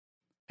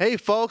Hey,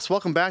 folks,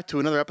 welcome back to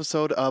another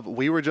episode of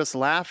We Were Just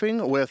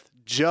Laughing with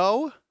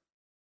Joe,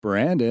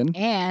 Brandon,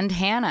 and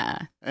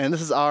Hannah. And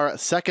this is our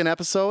second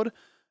episode.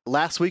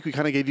 Last week, we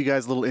kind of gave you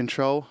guys a little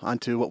intro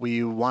onto what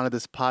we wanted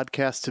this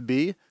podcast to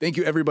be. Thank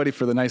you, everybody,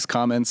 for the nice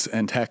comments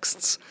and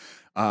texts.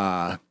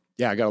 I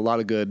got a lot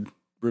of good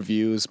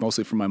reviews,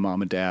 mostly from my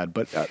mom and dad,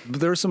 but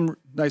there were some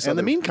nice And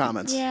the mean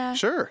comments. Yeah.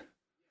 Sure.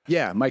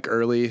 Yeah, Mike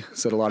Early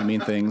said a lot of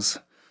mean things.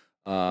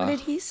 What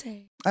did he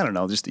say? I don't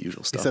know, just the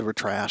usual He stuff. said we're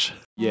trash.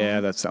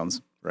 Yeah, that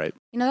sounds right.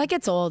 You know, that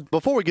gets old.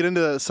 Before we get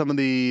into some of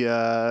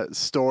the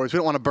stories, we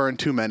don't want to burn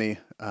too many,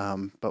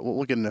 but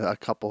we'll get into a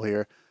couple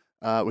here.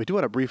 We do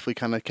want to briefly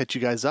kind of catch you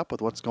guys up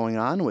with what's going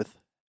on with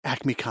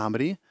Acme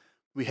Comedy.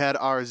 We had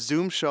our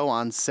Zoom show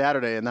on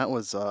Saturday, and that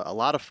was a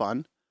lot of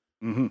fun.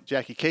 Mm-hmm.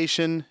 Jackie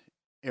Cation,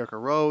 Erica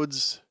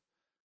Rhodes,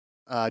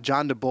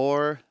 John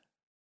DeBoer,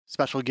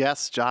 special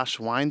guest Josh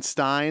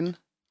Weinstein.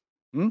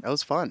 That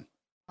was fun.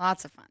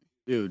 Lots of fun.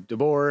 Dude,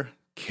 DeBoer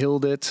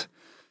killed it.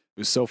 It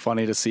was so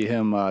funny to see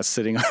him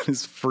sitting on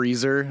his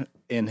freezer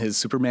in his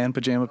Superman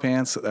pajama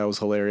pants. That was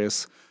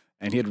hilarious.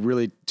 And he had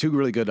two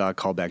really good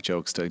callback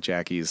jokes to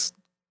Jackie's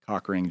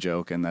cock ring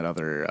joke and that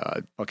other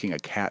fucking a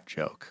cat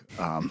joke.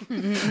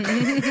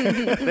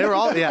 They were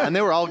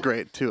all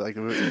great too. Like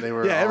they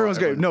were. Yeah, everyone's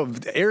great. No,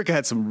 Erica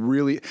had some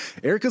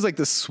Erica's like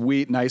this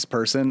sweet, nice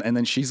person, and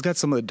then she's got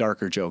some of the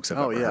darker jokes I've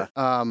ever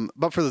heard.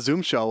 But for the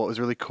Zoom show, what was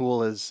really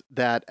cool is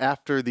that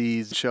after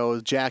these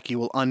shows, Jackie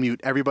will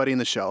unmute everybody in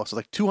the show. So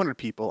like 200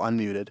 people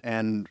unmuted,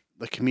 and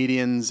the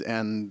comedians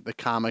and the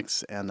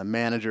comics and the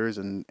managers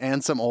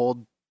and some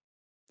old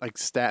like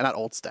staff, not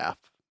old staff,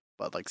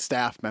 but like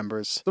staff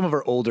members. Some of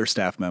our older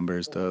staff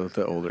members,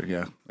 the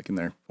older, like in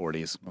their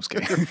 40s, most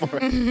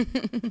kidding.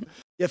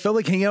 Yeah, it felt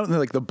like hanging out in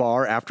the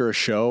bar after a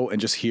show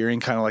and just hearing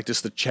kind of like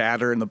just the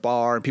chatter in the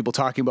bar and people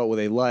talking about what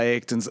they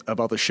liked and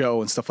about the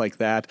show and stuff like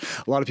that.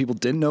 A lot of people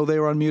didn't know they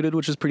were unmuted,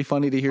 which is pretty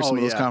funny to hear some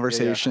of those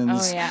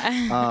conversations.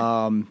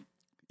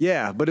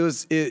 Yeah, but it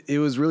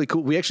was really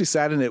cool. We actually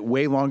sat in it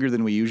way longer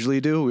than we usually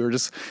do.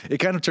 It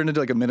kind of turned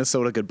into like a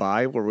Minnesota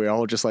goodbye where we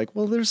all just like,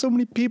 well, there's so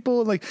many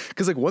people.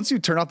 Because once you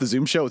turn off the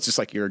Zoom show, it's just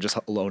like you're just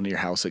alone in your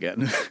house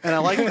again. And I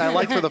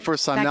like for the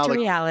first time Back now. to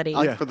reality.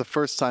 For the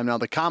first time now,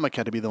 the comic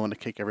had to be the one to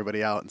kick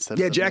everybody out instead.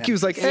 Yeah, of Jackie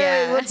was like,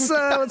 hey,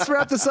 let's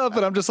wrap this up.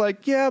 And I'm just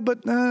like, yeah,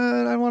 but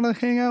I want to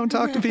hang out and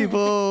talk to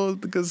people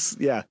because,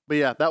 yeah. But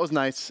yeah, that was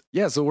nice.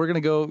 Yeah, so we're going to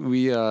go.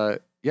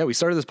 We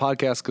started this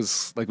podcast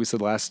because, like we said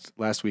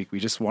last week, we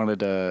just wanted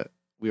to.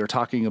 We were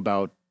talking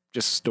about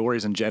just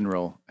stories in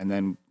general, and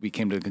then we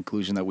came to the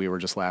conclusion that we were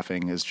just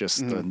laughing is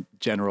just the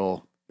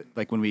general.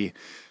 Like when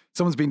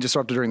someone's being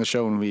disrupted during the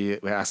show, and we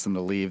ask them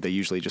to leave, they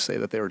usually just say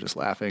that they were just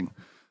laughing.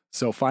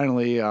 So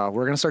finally, we're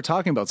going to start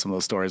talking about some of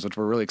those stories, which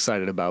we're really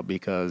excited about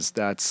because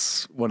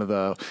that's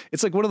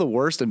it's like one of the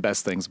worst and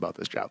best things about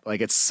this job.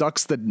 Like it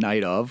sucks the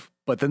night of,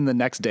 but then the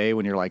next day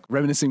when you're like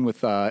reminiscing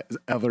with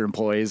other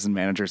employees and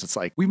managers, it's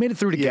like we made it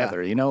through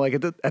together, you know, like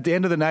at the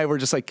end of the night, we're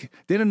just like,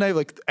 at the end of the night,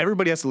 like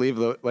everybody has to leave.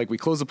 Like we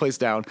close the place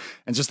down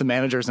and it's just the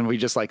managers and we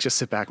just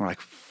sit back and we're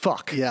like,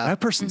 fuck, that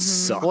person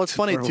sucked. Well, it's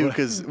funny too,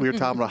 because we were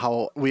talking about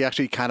how we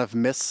actually kind of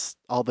miss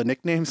all the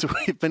nicknames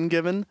we've been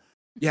given.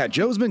 Yeah,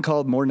 Joe's been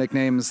called more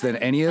nicknames than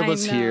any of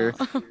us here.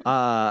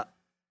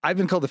 I've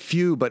been called a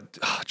few, but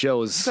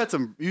Joe's.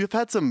 You've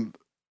had some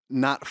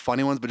not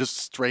funny ones, but just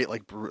straight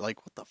like what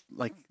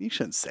the you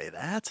shouldn't say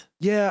that.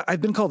 Yeah,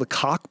 I've been called a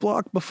cock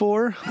block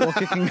before while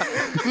kicking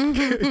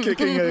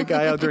a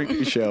guy out during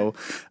the show.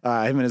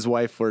 Him and his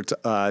wife were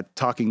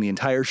talking the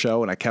entire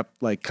show, and I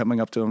kept coming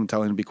up to him,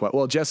 telling him to be quiet.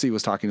 Well, Jesse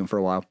was talking to him for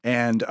a while,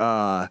 and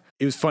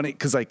it was funny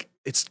because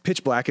it's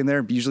pitch black in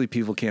there. Usually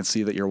people can't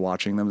see that you're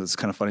watching them. It's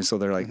kind of funny. So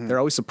they're they're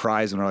always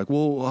surprised and they're like,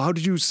 well, how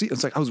did you see?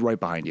 It's like, I was right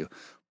behind you.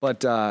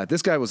 But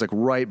this guy was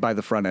right by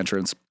the front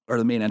entrance or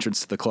the main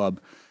entrance to the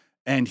club.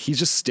 And he's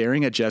just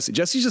staring at Jesse.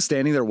 Jesse's just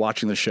standing there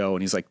watching the show.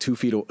 And he's like 2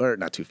 feet, or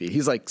not 2 feet.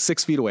 He's like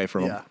 6 feet away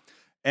from him.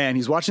 And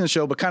he's watching the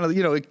show, but kind of,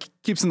 it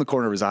keeps in the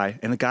corner of his eye.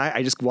 And the guy,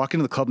 I just walk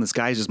into the club and this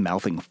guy is just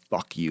mouthing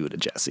fuck you to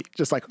Jesse.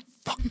 Just like,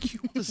 fuck you.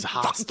 This is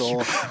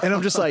hostile. And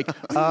I'm just like,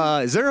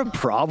 is there a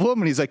problem?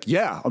 And he's like,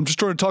 yeah, I'm just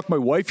trying to talk to my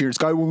wife here. This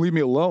guy won't leave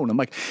me alone. I'm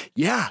like,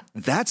 yeah,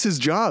 that's his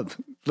job.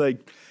 There's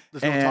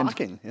no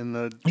talking in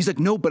the. He's like,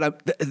 no,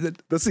 but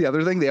that's the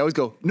other thing. They always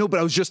go, no, but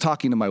I was just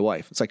talking to my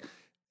wife. It's like,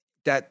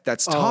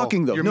 that's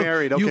talking though. You're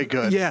married. Okay,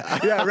 good. Yeah,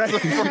 right. I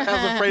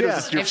was afraid it was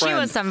just your if friend. she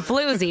was some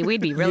floozy,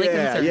 we'd be really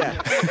concerned.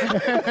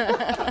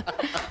 Yeah.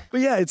 But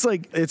yeah,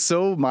 it's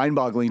so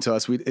mind-boggling to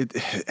us. It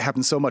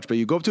happens so much. But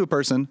you go up to a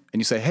person and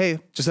you say, hey,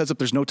 just heads up,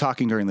 there's no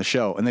talking during the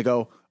show. And they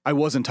go, I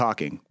wasn't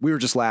talking. We were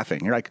just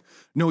laughing. You're like,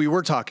 no, you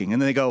were talking. And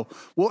then they go,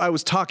 well, I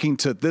was talking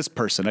to this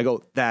person. I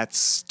go,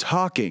 that's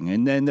talking.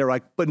 And then they're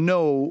like, but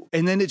no.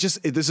 And then this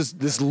is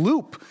this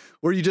loop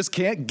where you just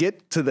can't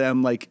get to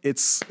them.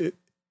 It's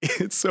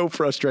so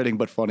frustrating,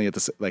 but funny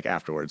at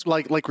afterwards.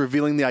 Like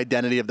revealing the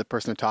identity of the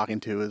person they're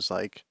talking to is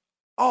like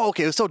Oh,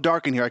 okay. It was so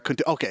dark in here. I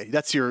couldn't. Okay,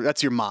 that's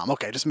your mom.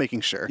 Okay, just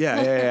making sure.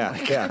 Yeah.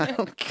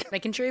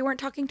 Making sure you weren't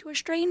talking to a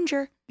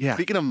stranger. Yeah.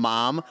 Speaking of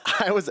mom,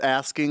 I was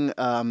asking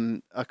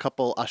a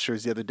couple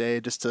ushers the other day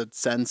just to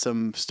send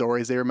some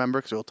stories they remember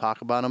because we'll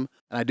talk about them.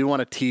 And I do want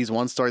to tease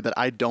one story that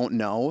I don't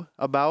know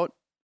about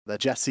that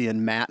Jesse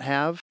and Matt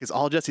have. Because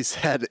all Jesse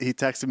said, he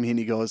texted me and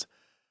he goes,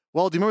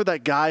 well, do you remember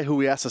that guy who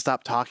we asked to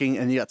stop talking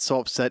and he got so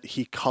upset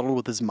he cuddled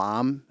with his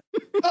mom?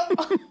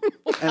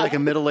 And like a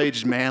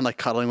middle-aged man like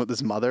cuddling with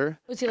his mother.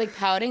 Was he like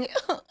pouting?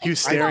 He was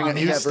staring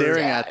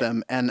at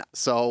them. And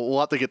so we'll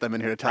have to get them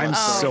in here to tell I'm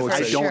us. so I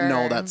excited. don't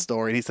know that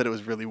story. And he said it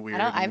was really weird.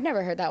 I've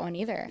never heard that one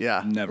either.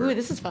 Yeah. Never. Ooh,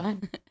 this is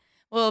fun.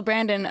 Well,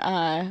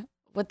 Brandon,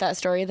 with that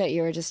story that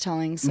you were just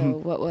telling, so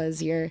what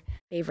was your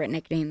favorite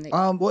nickname?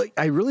 Well,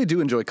 I really do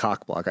enjoy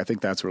Cockblock. I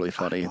think that's really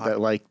funny.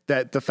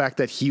 That the fact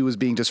that he was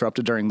being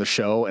disrupted during the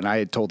show and I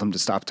had told him to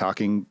stop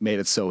talking made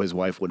it so his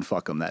wife wouldn't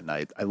fuck him that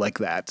night. I like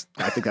that.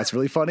 I think that's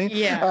really funny.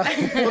 Yeah.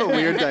 What a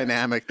weird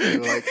dynamic,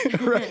 too. Like,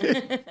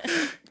 Right.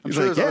 I'm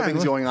sure there's other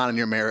things going on in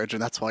your marriage,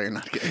 and that's why you're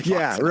not getting fucked.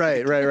 Yeah,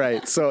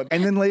 right. So,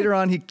 and then later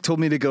on, he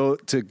told me to go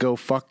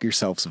fuck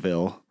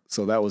yourselfsville.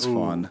 So that was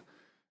fun.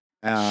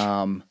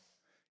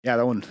 Yeah,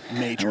 that one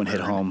hit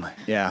home.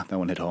 Yeah, that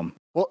one hit home.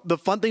 Well, the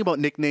fun thing about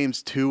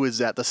nicknames too is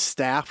that the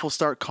staff will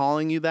start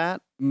calling you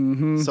that.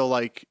 Mm-hmm. So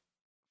like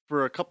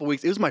for a couple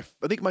weeks, it was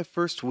I think my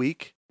first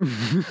week. we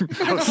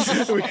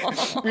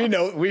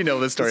know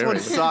the story. This one already.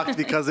 sucked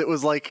because it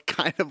was like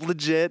kind of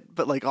legit,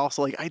 but like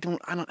also like it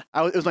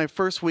was my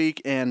first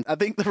week, and I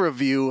think the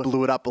review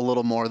blew it up a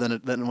little more than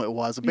it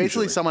was. Basically,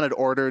 Usually. someone had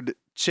ordered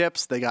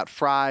chips, they got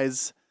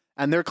fries,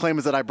 and their claim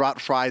is that I brought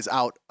fries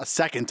out a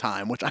second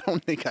time, which I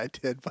don't think I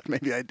did, but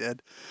maybe I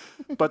did.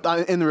 But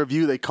in the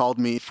review, they called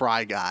me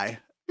Fry Guy.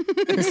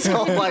 And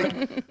so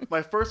like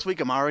my first week,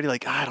 I'm already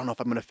like, I don't know if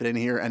I'm going to fit in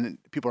here. And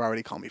people are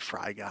already calling me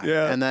Fry Guy.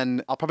 Yeah. And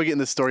then I'll probably get in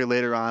this story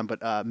later on, but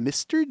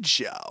Mr.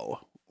 Joe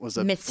was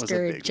a big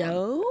Mr.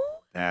 Joe? one.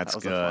 That's That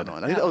was a good. fun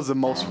one. I think that was the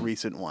most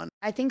recent one.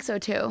 I think so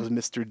It too. was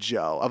Mr.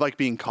 Joe. I like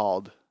being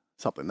called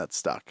something that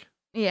stuck.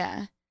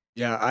 Yeah.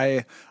 Yeah,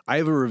 I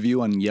have a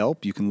review on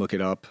Yelp. You can look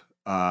it up.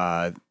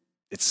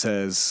 It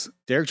says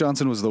Derek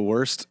Johnson was the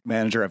worst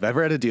manager I've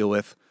ever had to deal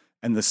with,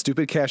 and the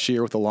stupid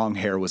cashier with the long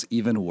hair was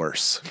even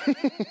worse.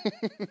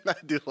 I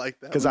do like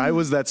that. Because I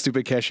was that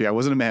stupid cashier. I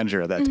wasn't a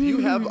manager at that time. Do you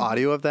have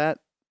audio of that?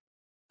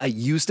 I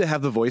used to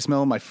have the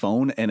voicemail on my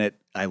phone, and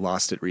I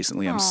lost it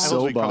recently. I'm Aw.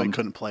 so we probably bummed.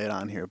 couldn't play it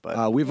on here,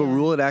 but We have a Yeah.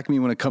 rule at Acme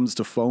when it comes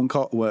to phone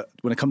call. When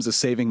it comes to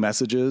saving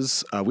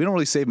messages, we don't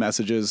really save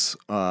messages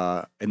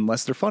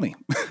unless they're funny.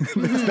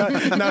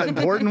 It's not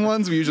important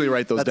ones. We usually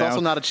write those that's down.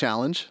 also not a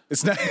challenge.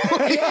 It's not.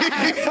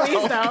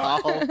 Please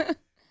don't.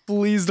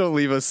 Please don't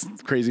leave us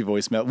crazy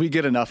voicemail. We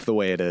get enough the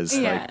way it is.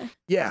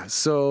 Yeah.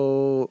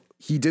 So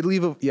he did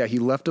leave he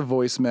left a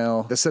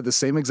voicemail that said the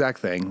same exact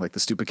thing, like the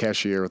stupid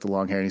cashier with the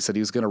long hair. And he said he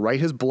was going to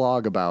write his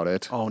blog about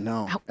it. Oh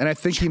no. And I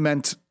think he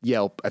meant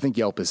Yelp. I think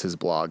Yelp is his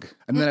blog.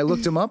 And then I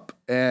looked him up,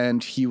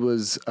 and he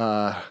was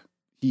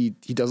he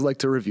does like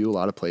to review a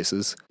lot of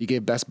places. He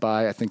gave Best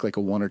Buy, I think, like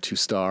a 1 or 2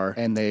 star.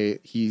 And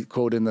he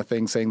quoted in the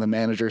thing saying the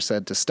manager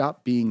said to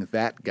stop being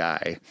that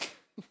guy.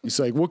 He's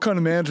like, what kind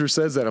of manager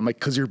says that? I'm like,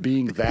 because you're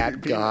being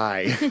that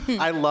guy.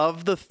 I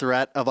love the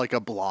threat of like a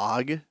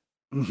blog.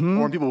 Mm-hmm.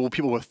 Or when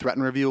people would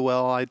threaten review.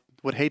 Well, I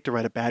would hate to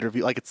write a bad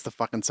review. Like it's the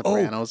fucking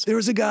Sopranos. There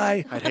was a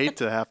guy. I'd hate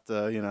to have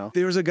to,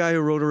 There was a guy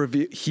who wrote a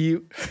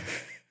review.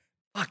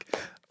 I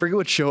forget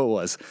what show it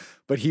was,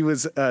 but he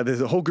was,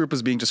 the whole group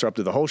was being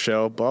disrupted, the whole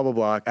show, blah, blah,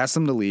 blah. Asked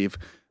them to leave.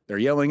 They're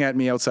yelling at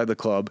me outside the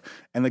club.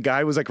 And the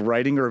guy was like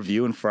writing a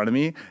review in front of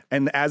me.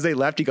 And as they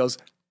left, he goes,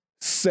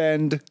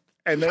 send.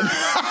 And then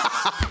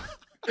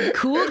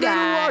Cool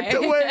guy. walked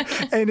away.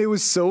 And it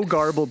was so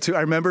garbled too.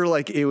 I remember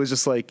it was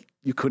just like,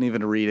 you couldn't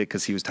even read it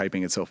because he was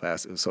typing it so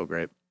fast. It was so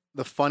great.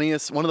 one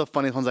of the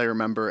funniest ones I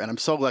remember, and I'm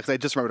so glad because I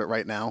just remembered it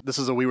right now. This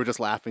is a we were just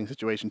laughing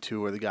situation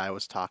too, where the guy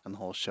was talking the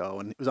whole show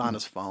and he was on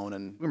his phone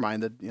and we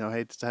reminded,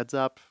 hey, just a heads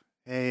up.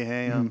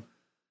 Hey.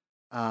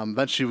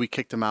 Eventually we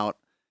kicked him out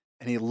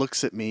and he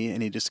looks at me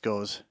and he just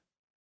goes,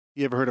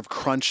 you ever heard of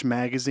Crunch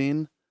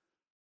Magazine?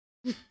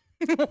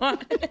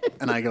 What?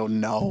 And I go,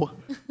 no.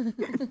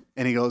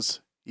 And he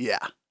goes, yeah,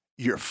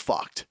 you're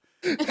fucked.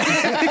 He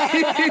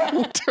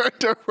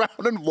turned around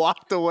and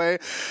walked away.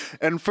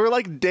 And for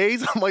like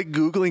days, I'm like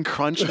Googling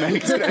Crunch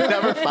Magazine. I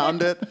never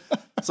found it.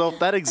 So if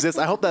that exists,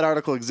 I hope that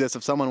article exists.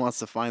 If someone wants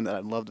to find that,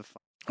 I'd love to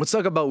find Let's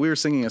talk about, we were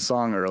singing a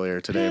song earlier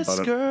today Piss about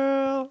it.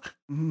 girl.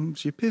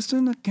 She pissed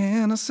in a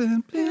can. I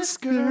said, piss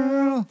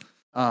girl.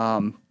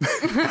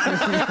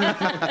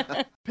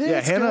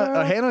 Piss Hannah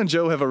girl. and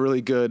Joe have a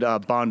really good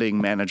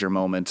bonding manager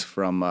moment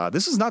from,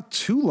 this is not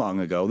too long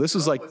ago. This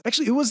was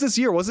actually, it was this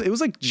year, wasn't it? It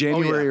was like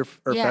January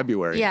or Yeah.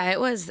 February. Yeah, it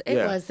was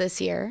Yeah. this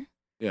year.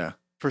 Yeah.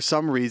 For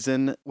some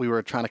reason, we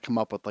were trying to come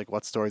up with like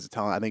what stories to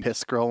tell. I think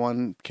Piss Girl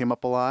one came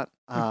up a lot.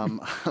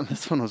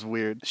 This one was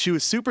weird. She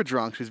was super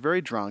drunk. She was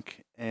very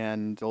drunk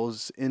and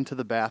goes into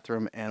the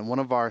bathroom. And one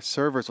of our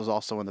servers was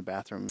also in the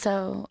bathroom.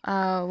 So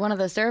one of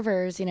the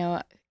servers, came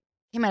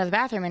out of the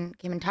bathroom and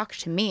came and talked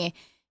to me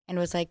and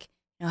was like,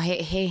 no,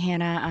 hey,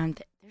 Hannah,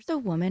 there's a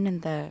woman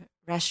in the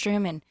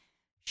restroom and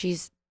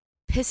she's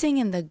pissing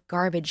in the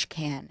garbage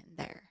can in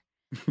there.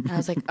 And I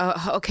was like,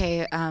 oh,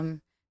 okay,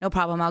 no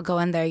problem. I'll go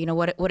in there.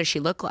 What does she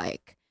look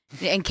like?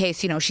 In case,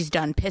 she's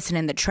done pissing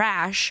in the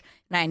trash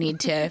and I need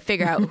to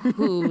figure out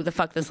who the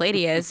fuck this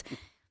lady is.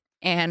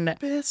 And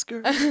Piss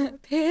girl.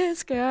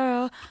 Piss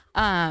girl.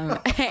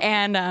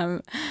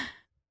 And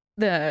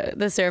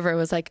the server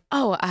was like,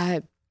 oh,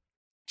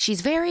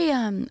 she's very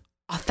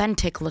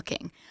authentic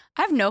looking.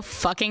 I have no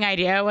fucking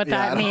idea what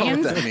that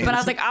means. But I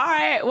was like, all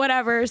right,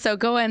 whatever. So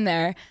go in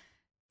there.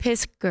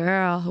 Piss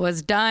girl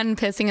was done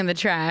pissing in the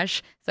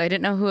trash. So I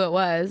didn't know who it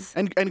was.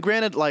 And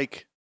granted,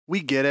 like, we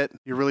get it.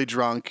 You're really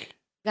drunk.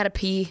 Gotta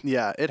pee.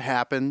 Yeah, it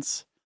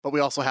happens. But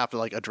we also have to,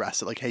 like,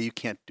 address it. Like, hey, you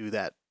can't do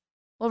that.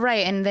 Well,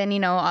 right. And then,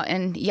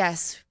 and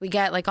yes, we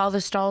get like all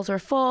the stalls were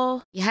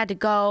full. You had to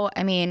go.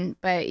 I mean,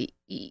 but,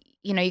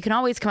 you can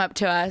always come up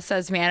to us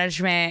as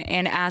management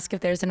and ask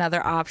if there's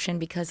another option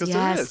because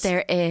yes,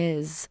 there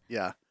is.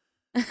 Yeah.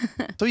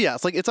 So, yeah,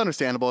 it's like, it's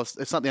understandable.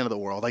 It's not the end of the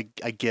world. I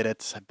get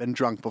it. I've been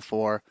drunk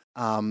before.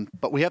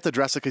 But we have to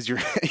address it because you're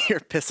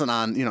pissing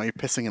on, you're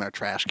pissing in our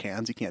trash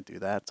cans. You can't do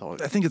that. So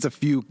I think it's a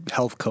few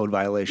health code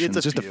violations.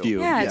 It's just a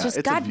few. Yeah, it's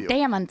just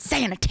goddamn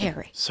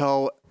unsanitary.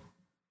 So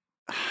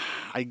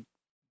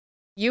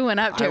you went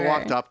up to her. I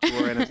walked up to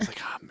her and it's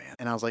like, oh man.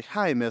 And I was like,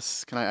 hi,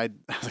 miss. Can I was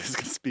like, this is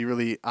going to be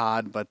really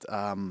odd, but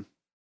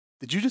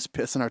did you just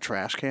piss in our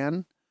trash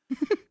can?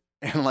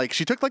 And like,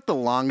 she took like the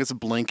longest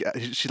blink.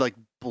 She like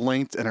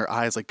blinked and her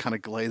eyes like kind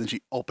of glazed and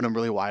she opened them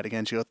really wide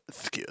again. She goes,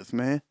 excuse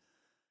me.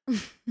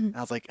 And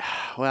I was like,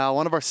 well,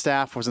 one of our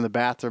staff was in the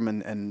bathroom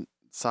and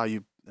saw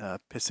you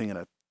pissing in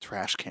a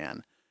trash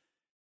can.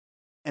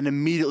 And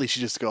immediately she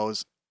just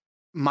goes,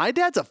 my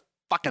dad's a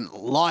fucking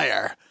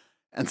lawyer.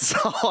 And so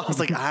I was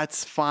like,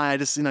 it's fine. I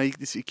just,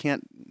 you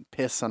can't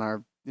piss on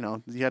our,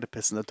 you had to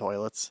piss in the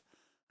toilets.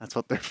 That's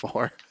what they're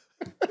for.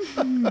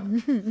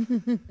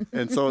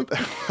 And so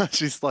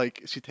she's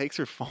like, she takes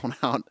her phone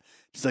out.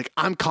 She's like,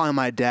 I'm calling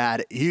my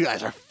dad. You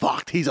guys are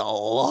fucked. He's a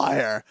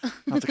liar. I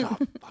was like, oh,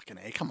 fucking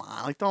A, come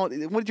on. Like,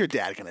 what's your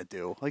dad going to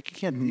do? Like, you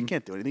can't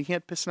do anything. You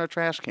can't piss in our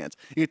trash cans.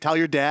 You can tell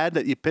your dad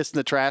that you pissed in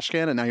the trash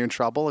can and now you're in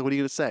trouble. Like, what are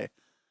you going to say?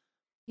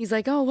 He's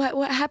like, oh,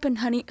 what happened,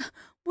 honey?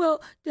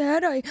 Well,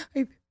 Dad, I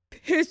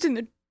pissed in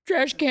the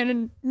trash can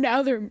and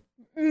now they're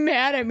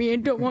mad at me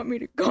and don't want me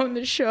to go on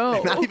the show.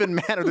 They're not even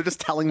mad, or they're just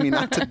telling me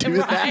not to do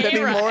that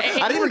anymore.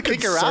 Right. I didn't even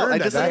kick her out. I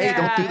just said, hey,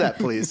 don't do that,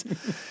 please.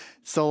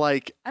 So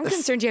like, I'm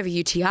concerned you have a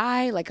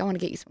UTI. Like, I want to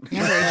get you some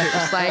cranberry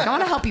juice. Like, I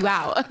want to help you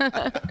out.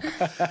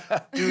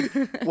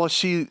 Dude, well,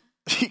 she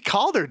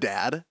called her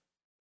dad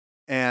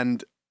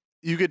and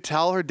you could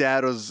tell her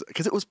dad was,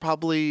 because it was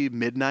probably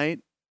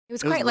midnight. It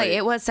was quite late.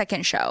 It was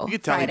second show. You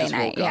could tell Friday he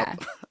just night. woke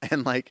up.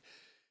 And like,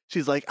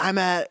 she's like, I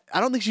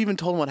don't think she even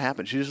told him what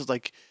happened. She just was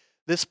like,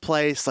 this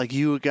place, like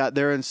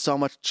they're in so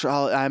much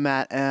trouble. I'm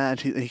at, and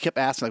he kept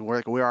asking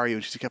like, where are you?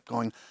 And she kept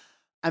going,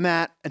 I'm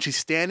at, and she's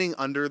standing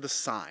under the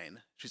sign.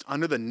 She's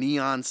under the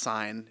neon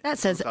sign. That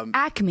says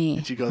Acme.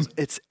 And she goes,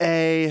 it's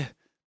A-K-C-K-M-E.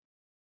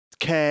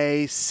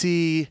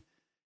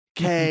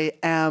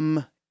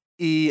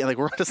 And like,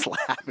 we're just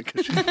laughing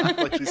because she's not,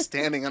 like, she's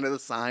standing under the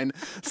sign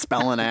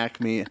spelling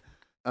Acme.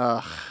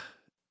 Ugh.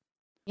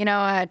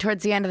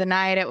 Towards the end of the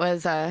night, it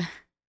was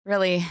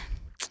really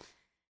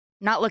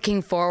not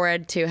looking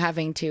forward to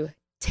having to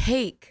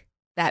take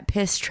that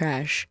piss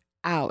trash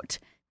out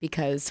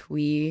because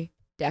we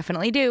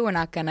definitely do. We're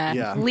not going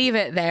to leave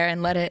it there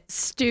and let it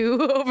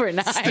stew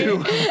overnight.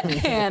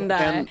 And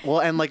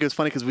like, it was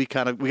funny because we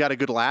got a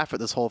good laugh at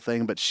this whole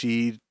thing, but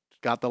she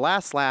got the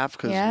last laugh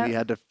because we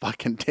had to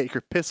fucking take her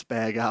piss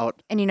bag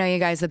out. And you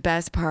guys, the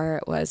best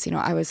part was,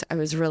 I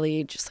was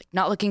really just like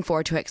not looking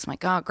forward to it. Cause I'm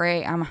like, oh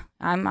great, I'm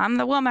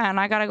the woman.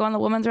 I gotta go in the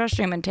woman's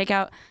restroom and take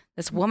out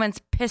this woman's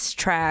piss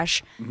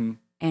trash. Mm-hmm.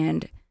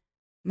 And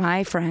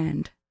my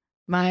friend,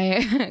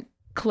 my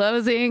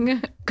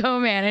closing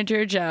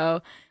co-manager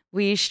Joe,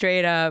 we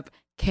straight up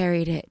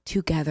carried it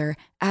together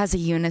as a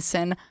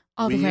unison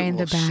all the way in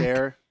the back. We will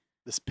share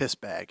this piss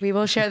bag. We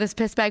will share this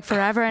piss bag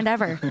forever and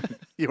ever.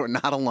 You are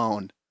not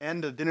alone.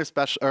 And the dinner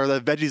special, or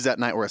the veggies that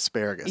night were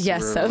asparagus.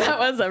 Yes, so that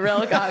was a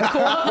real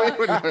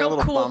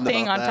cool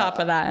thing on top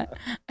of that.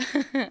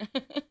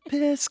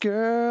 Piss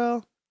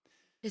girl.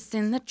 Piss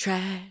in the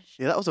trash.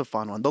 Yeah, that was a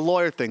fun one. The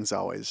lawyer thing's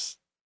always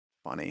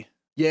funny.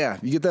 Yeah,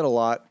 you get that a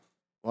lot.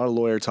 A lot of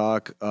lawyer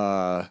talk.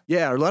 A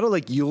lot of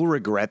like, you'll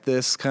regret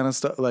this kind of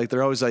stuff. Like,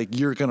 they're always like,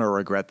 you're going to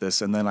regret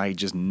this. And then I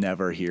just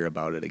never hear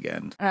about it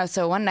again.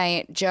 So one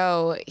night,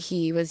 Joe,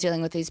 he was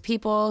dealing with these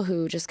people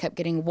who just kept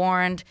getting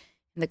warned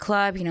in the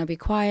club, be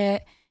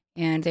quiet.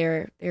 And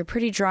they're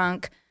pretty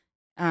drunk.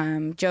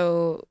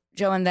 Joe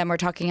and them were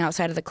talking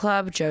outside of the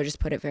club. Joe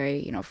just put it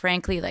very,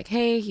 frankly, like,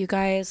 hey, you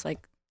guys,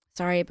 like,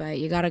 sorry, but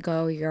you got to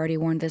go. You're already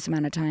warned this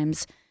amount of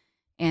times.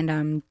 And,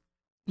 and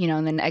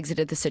then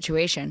exited the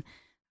situation.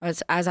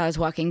 As I was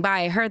walking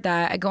by, I heard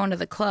that. I go into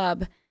the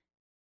club,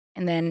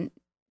 and then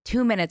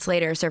 2 minutes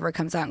later, a server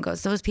comes out and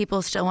goes, those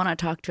people still want to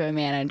talk to a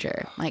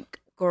manager. I'm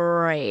like,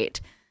 great.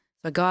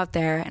 So I go out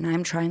there and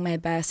I'm trying my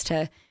best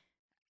to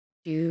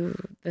do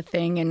the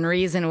thing and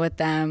reason with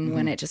them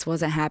when it just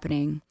wasn't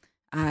happening.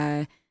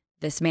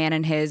 This man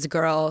and his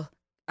girl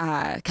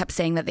kept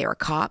saying that they were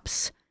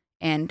cops.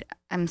 And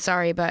I'm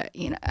sorry, but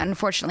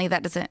unfortunately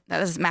that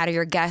doesn't matter.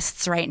 You're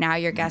guests right now.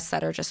 You're guests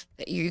that are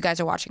you guys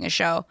are watching a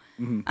show.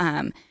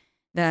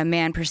 The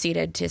man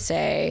proceeded to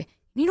say,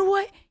 "You know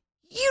what?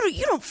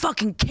 You don't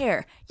fucking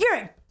care. You're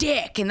a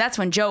dick." And that's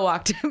when Joe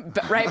walked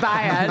right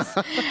by us.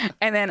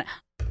 And then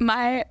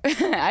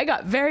I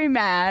got very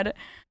mad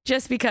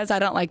just because I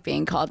don't like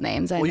being called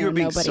names. I know you were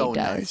being nobody so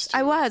does. nice.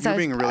 I was. You were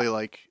being really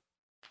like.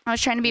 I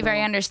was trying to be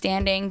very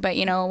understanding, but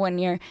when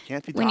you're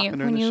Can't be talking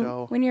during the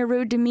show. when you're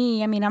rude to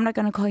me, I mean, I'm not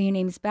gonna call you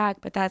names back,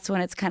 but that's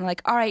when it's kind of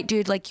like, all right,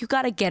 dude, like you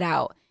gotta get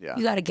out. Yeah.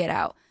 You gotta get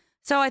out.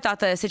 So I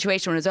thought the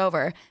situation was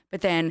over,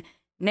 but then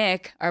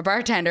Nick, our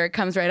bartender,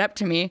 comes right up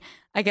to me.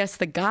 I guess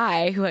the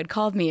guy who had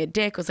called me a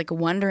dick was like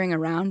wandering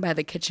around by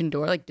the kitchen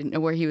door, like didn't know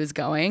where he was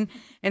going.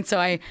 And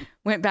so I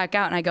went back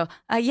out and I go,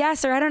 yeah,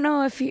 sir, I don't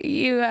know if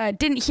you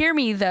didn't hear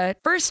me the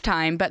first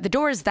time, but the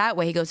door is that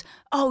way. He goes,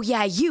 oh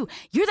yeah, you're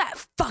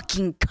that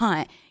fucking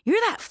cunt. You're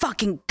that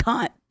fucking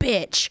cunt,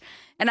 bitch.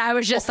 And I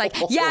was just like,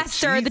 yeah,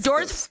 sir, the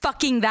door's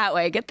fucking that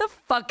way. Get the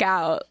fuck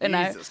out. And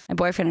my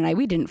boyfriend and I,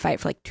 we didn't fight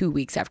for like 2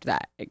 weeks after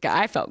that.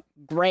 I felt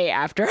great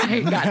after I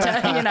got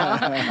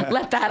to,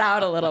 let that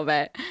out a little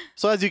bit.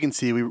 So as you can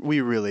see,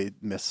 we really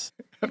miss.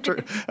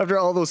 After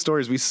all those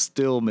stories, we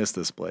still miss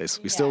this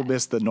place. We still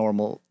miss the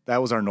normal.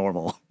 That was our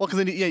normal. Well,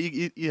 because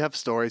then you have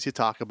stories, you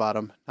talk about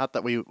them. Not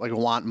that we like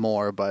want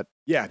more, but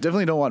yeah,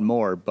 definitely don't want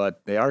more.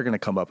 But they are going to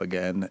come up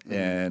again,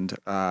 and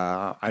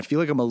I feel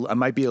like I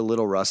might be a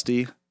little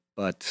rusty,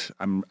 but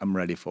I'm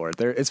ready for it.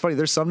 It's funny.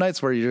 There's some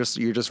nights where you're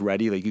just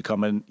ready. Like you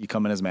come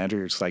in as manager,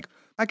 you're just like,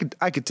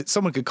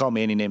 someone could call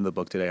me any name of the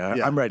book today.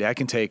 I'm ready. I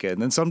can take it.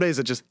 And then some days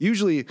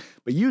usually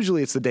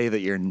it's the day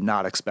that you're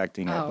not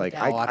expecting it. Like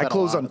I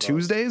close on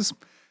Tuesdays,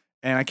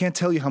 and I can't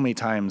tell you how many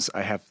times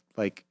I have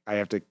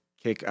to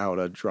kick out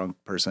a drunk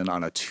person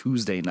on a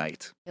Tuesday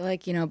night. I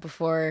feel like,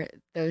 before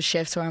those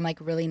shifts where I'm like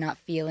really not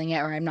feeling it,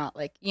 or I'm not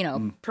like,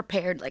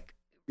 prepared,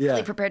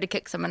 really prepared to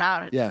kick someone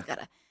out. I just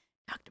gotta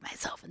talk to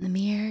myself in the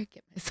mirror,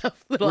 get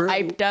myself a little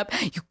hyped up.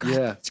 You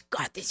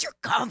got this, you're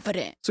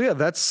confident. So yeah,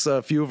 that's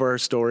a few of our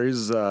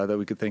stories that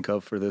we could think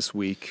of for this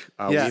week.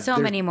 So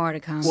many more to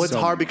come. Well, it's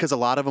hard because a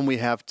lot of them we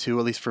have too,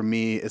 at least for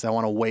me, is I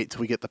want to wait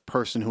till we get the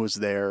person who was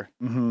there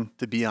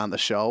to be on the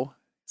show.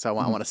 So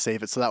I want to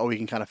save it so that way we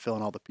can kind of fill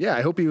in all the people. Yeah,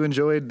 I hope you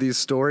enjoyed these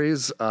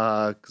stories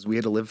because we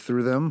had to live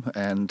through them,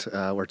 and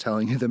we're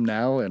telling you them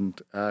now,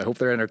 and I hope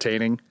they're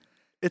entertaining.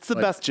 It's the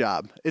best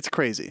job. It's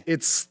crazy.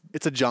 It's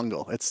a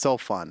jungle. It's so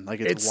fun.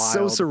 Like it's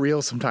wild. So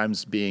surreal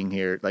sometimes being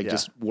here,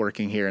 just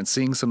working here and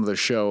seeing some of the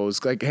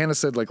shows. Like Hannah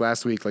said, like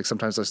last week, like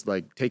sometimes just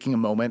like taking a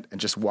moment and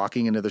just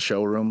walking into the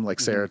showroom, like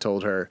Sarah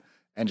told her,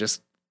 and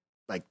just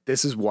like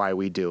this is why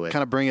we do it.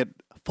 Kind of bring it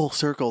full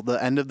circle.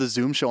 The end of the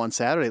Zoom show on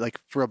Saturday, like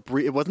for a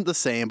brief, it wasn't the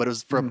same, but it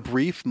was for a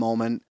brief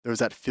moment. There was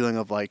that feeling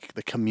of like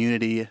the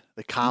community,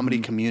 the comedy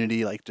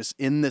community, like just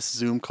in this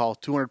Zoom call,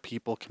 200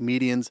 people,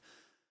 comedians.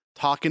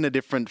 Talking to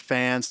different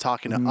fans,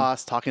 talking to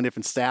us, talking to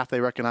different staff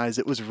they recognize.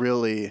 It was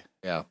really,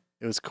 it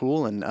was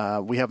cool.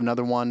 And we have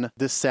another one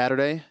this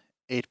Saturday,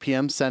 8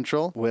 p.m.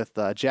 Central with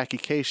Jackie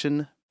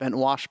Cation, Ben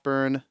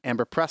Washburn,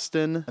 Amber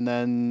Preston, and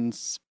then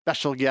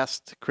special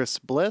guest Chris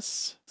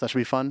Bliss. So that should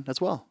be fun as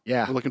well.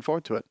 Yeah. We're looking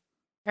forward to it.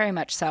 Very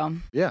much so.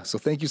 Yeah. So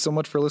thank you so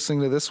much for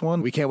listening to this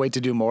one. We can't wait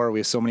to do more. We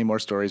have so many more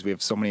stories. We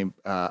have so many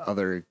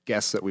other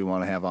guests that we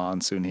want to have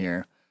on soon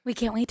here. We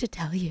can't wait to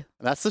tell you.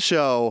 And that's the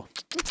show.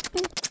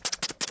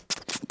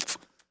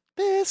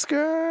 This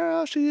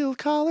girl, she'll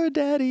call her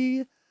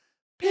daddy.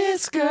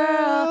 Piss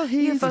girl,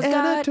 you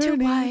forgot to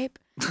wipe.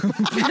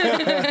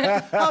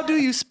 How do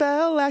you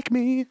spell like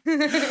me?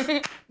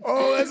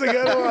 Oh, that's a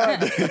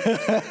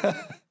good one.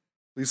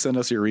 Please send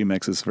us your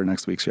remixes for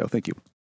next week's show. Thank you.